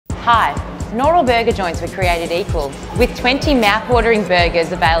Hi, not all burger joints were created equal. With 20 mouth-watering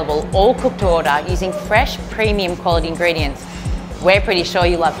burgers available, all cooked to order using fresh, premium quality ingredients, we're pretty sure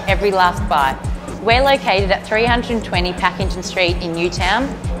you love every last bite. We're located at 320 Packington Street in Newtown,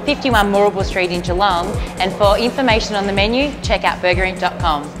 51 Modewarre Street in Geelong, and for information on the menu, check out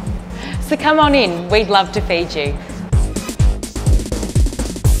burgerinc.com. So come on in, we'd love to feed you.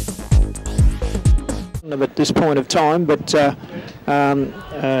 At this point of time, but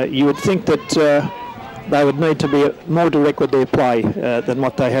you would think that they would need to be more direct with their play than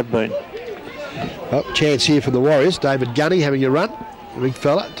what they have been. Well, chance here for the Warriors. David Gunny having a run. The big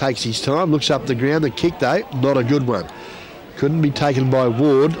fella takes his time, looks up the ground. The kick, though, not a good one. Couldn't be taken by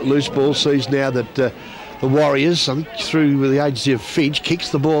Ward. Loose ball sees now that the Warriors, I think through with the agency of Finch, kicks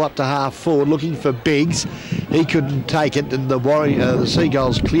the ball up to half forward, looking for Biggs. He couldn't take it, and the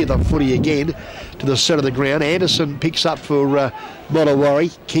Seagulls clear the footy again to the centre of the ground. Anderson picks up for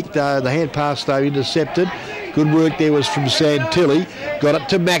Modewarre. Kicked the hand pass, though, intercepted. Good work there was from Santilli. Got it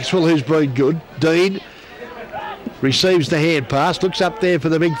to Maxwell, who's been good. Dean receives the hand pass, looks up there for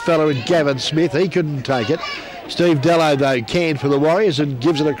the big fella in Gavin Smith. He couldn't take it. Steve Dello, though, can for the Warriors and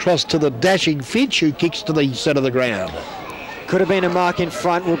gives it across to the dashing Finch, who kicks to the centre of the ground. Could have been a mark in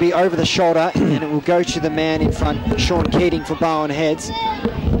front, will be over the shoulder, and it will go to the man in front, Sean Keating for Barwon Heads.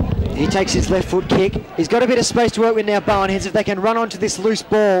 He takes his left foot kick. He's got a bit of space to work with now, Barwon Heads, if they can run onto this loose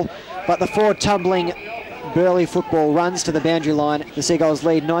ball, but the forward tumbling Burley football runs to the boundary line. The Seagulls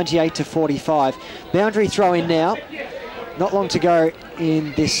lead 98-45. Boundary throw in now. Not long to go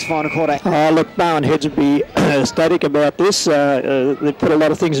in this final quarter. Look, Barwon Heads would be ecstatic about this. They've put a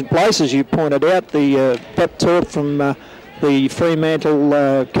lot of things in place, as you pointed out. The pep talk from the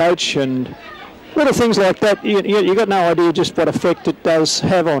Fremantle coach and little things like that. You got no idea just what effect it does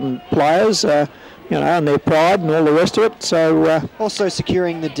have on players. And their pride and all the rest of it. So also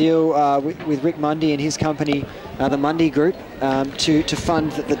securing the deal with Rick Mundy and his company, the Mundy Group, to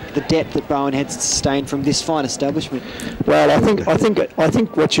fund the debt that Barwon Heads sustained from this fine establishment. Well, I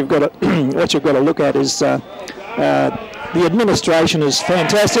think what you've got to look at is the administration is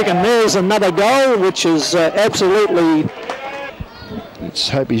fantastic, and there's another goal which is absolutely. Let's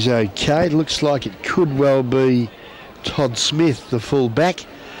hope he's okay. It looks like it could well be Todd Smith, the full back.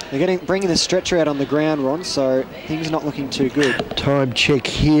 They're bringing the stretcher out on the ground, Ron, so things not looking too good. Time check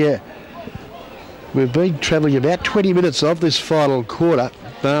here. We've been travelling about 20 minutes of this final quarter.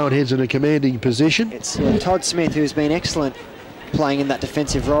 Barwon Heads in a commanding position. It's Todd Smith, who's been excellent playing in that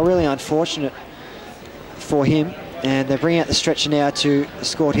defensive role. Really unfortunate for him. And they're bringing out the stretcher now to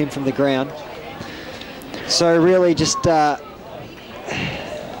escort him from the ground. So really just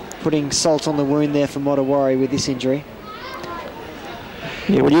putting salt on the wound there for Modewarre with this injury.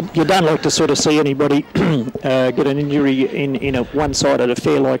 Yeah, well, you don't like to sort of see anybody get an injury in a one-sided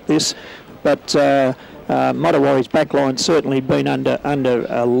affair like this, but Modewarre's backline's certainly been under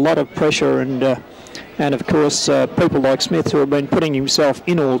a lot of pressure, and of course people like Smith, who have been putting himself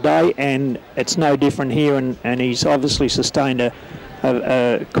in all day, and it's no different here, and he's obviously sustained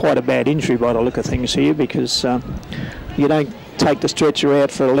quite a bad injury by the look of things here, because you don't take the stretcher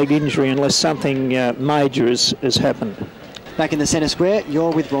out for a leg injury unless something major has happened. Back in the centre square,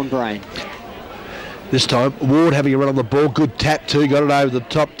 you're with Ron Brain. This time, Ward having a run on the ball. Good tap too. Got it over the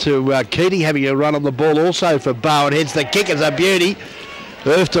top to Keating, having a run on the ball also for Barwon Heads. The kick is a beauty.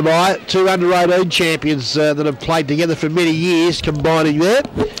 Erftemeyer, two under-18 champions that have played together for many years, combining there.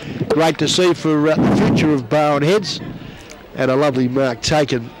 Great to see for the future of Barwon Heads. And a lovely mark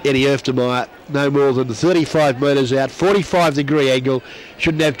taken, Eddie Erftemeyer. No more than 35 metres out, 45-degree angle.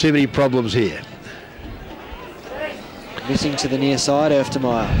 Shouldn't have too many problems here. Missing to the near side,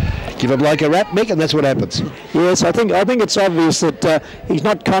 Erftemeyer. Give a bloke a rap, Mick, and that's what happens. Yes, I think it's obvious that he's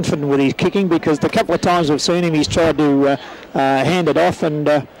not confident with his kicking, because the couple of times we've seen him, he's tried to hand it off, and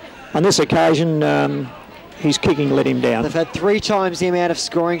on this occasion, his kicking let him down. They've had 3 times the amount of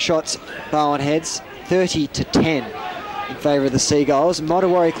scoring shots, Barwon Heads, 30-10 in favour of the Seagulls.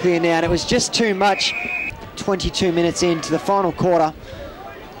 Modewarre clear now, and it was just too much. 22 minutes into the final quarter.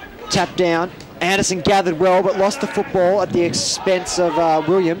 Tap down. Anderson gathered well, but lost the football at the expense of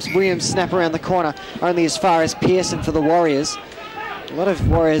Williams. Williams snap around the corner, only as far as Pearson for the Warriors. A lot of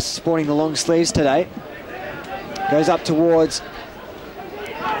Warriors sporting the long sleeves today. Goes up towards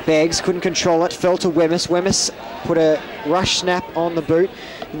Beggs, couldn't control it, fell to Wemyss. Wemyss put a rush snap on the boot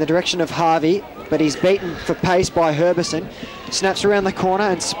in the direction of Harvey, but he's beaten for pace by Herbison. Snaps around the corner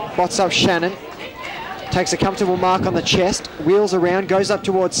and spots up Shannon. Takes a comfortable mark on the chest, wheels around, goes up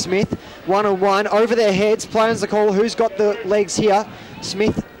towards Smith. One-on-one, over their heads, players the call, who's got the legs here?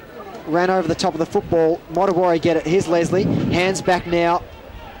 Smith ran over the top of the football. Modewarre get it, here's Leslie. Hands back now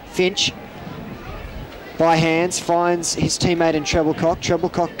Finch by hands finds his teammate in Treblecock.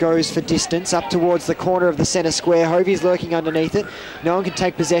 Treblecock goes for distance up towards the corner of the centre square. Hovey's lurking underneath it. No one can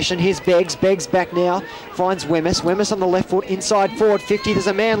take possession. Here's Beggs. Beggs back now. Finds Wemyss. Wemyss on the left foot. Inside forward 50. There's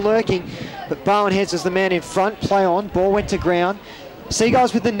a man lurking, but Barwon Heads was the man in front. Play on. Ball went to ground.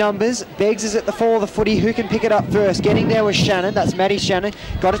 Seagulls with the numbers. Beggs is at the fall of the footy. Who can pick it up first? Getting there was Shannon. That's Matty Shannon.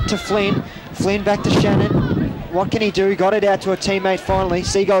 Got it to Flynn. Flynn back to Shannon. What can he do? Got it out to a teammate finally.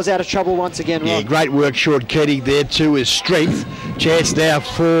 Seagulls out of trouble once again. Yeah, great work, Sean Keating there to his strength. Chance now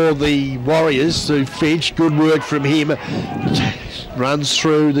for the Warriors to Finch. Good work from him. Runs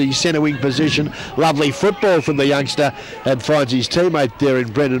through the centre wing position. Lovely football from the youngster and finds his teammate there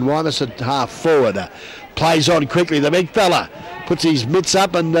in Brendan Wyness at half forward. Plays on quickly. The big fella puts his mitts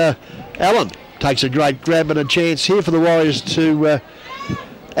up and Allen takes a great grab and a chance here for the Warriors to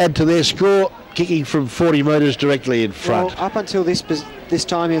add to their score. Kicking from 40 metres directly in front. Well, up until this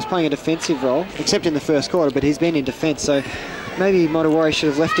time he was playing a defensive role, except in the first quarter, but he's been in defence, so maybe Modewarre should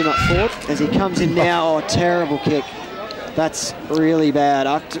have left him up forward. As he comes in now, oh, terrible kick. That's really bad.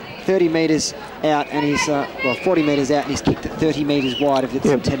 After 30 metres out, and he's 40 metres out, and he's kicked it 30 metres wide of its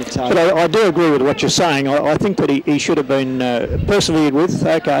intended target. But I do agree with what you're saying. I think that he should have been persevered with.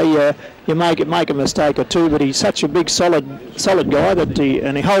 Okay, you make a mistake or two, but he's such a big, solid guy that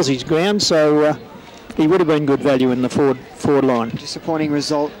he holds his ground. So he would have been good value in the forward line. Disappointing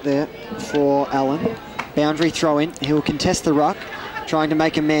result there for Allen. Boundary throw in. He will contest the ruck, trying to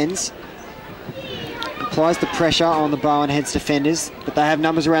make amends. Applies the pressure on the Barwon Heads defenders, but they have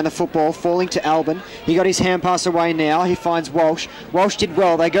numbers around the football. Falling to Albin. He got his hand pass away now. He finds Walsh. Walsh did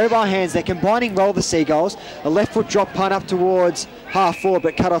well. They go by hands. They're combining well, the Seagulls. A left foot drop punt up towards half forward,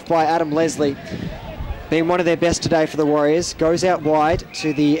 but cut off by Adam Leslie. Being one of their best today for the Warriors. Goes out wide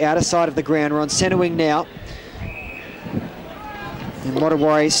to the outer side of the ground. We're on centre wing now. And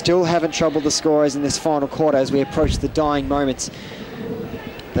Modewarre still haven't troubled the scorers in this final quarter as we approach the dying moments.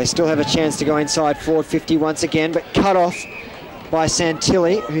 They still have a chance to go inside forward 50 once again, but cut off by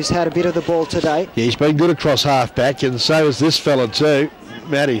Santilli, who's had a bit of the ball today. Yeah, he's been good across half-back, and so is this fella too.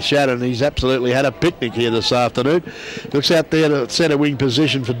 Matty Shannon, he's absolutely had a picnic here this afternoon. Looks out there at centre wing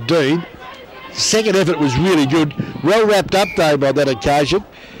position for Dean. Second effort was really good. Well wrapped up though by that occasion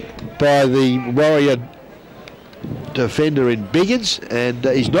by the Warrior defender in Biggins, and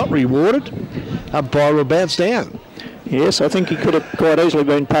he's not rewarded. Umpire will bounce down. Yes, I think he could have quite easily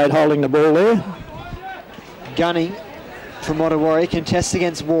been paid holding the ball there. Gunning from Modewarre, contests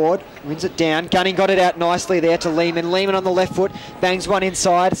against Ward, wins it down. Gunning got it out nicely there to Lehman. Lehman on the left foot, bangs one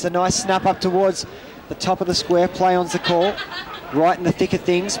inside. It's a nice snap up towards the top of the square. Play on's the call. Right in the thick of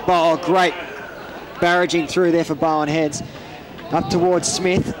things. Oh, great barraging through there for Barwon Heads. Up towards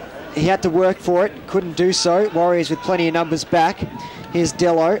Smith. He had to work for it, couldn't do so. Warriors with plenty of numbers back. Here's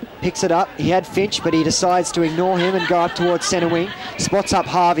Dello, picks it up. He had Finch, but he decides to ignore him and go up towards centre wing. Spots up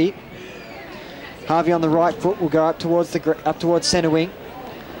Harvey. Harvey on the right foot will go up towards centre wing.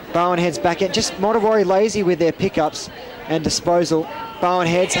 Barwon Heads back in. Just Modewarre lazy with their pickups and disposal. Barwon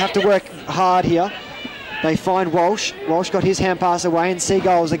Heads have to work hard here. They find Walsh. Walsh got his hand pass away, and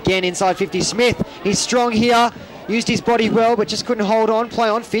Seagulls again inside 50. Smith, he's strong here. Used his body well, but just couldn't hold on. Play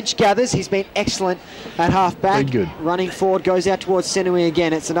on. Finch gathers. He's been excellent at half-back. Good. Running forward, goes out towards centre wing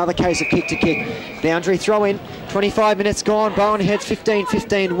again. It's another case of kick-to-kick. Boundary throw-in. 25 minutes gone. Barwon Heads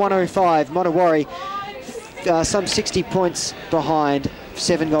 15-15, 105. Modewarre some 60 points behind.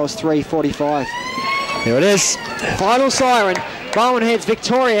 7 goals, 3-45. Here it is. Final siren. Barwon Heads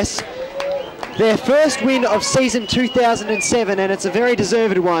victorious. Their first win of season 2007, and it's a very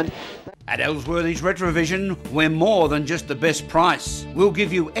deserved one. At Ellsworthy's Retrovision, we're more than just the best price. We'll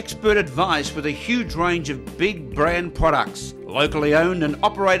give you expert advice with a huge range of big brand products. Locally owned and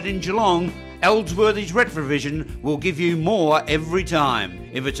operated in Geelong, Ellsworthy's Retrovision will give you more every time.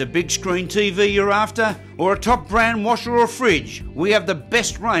 If it's a big screen TV you're after, or a top brand washer or fridge, we have the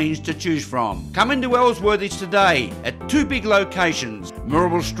best range to choose from. Come into Ellsworthy's today at 2 big locations,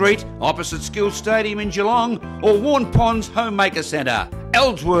 Mirrabel Street, opposite Skills Stadium in Geelong, or Warn Ponds Homemaker Centre.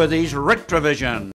 Ellsworthy's Retrovision.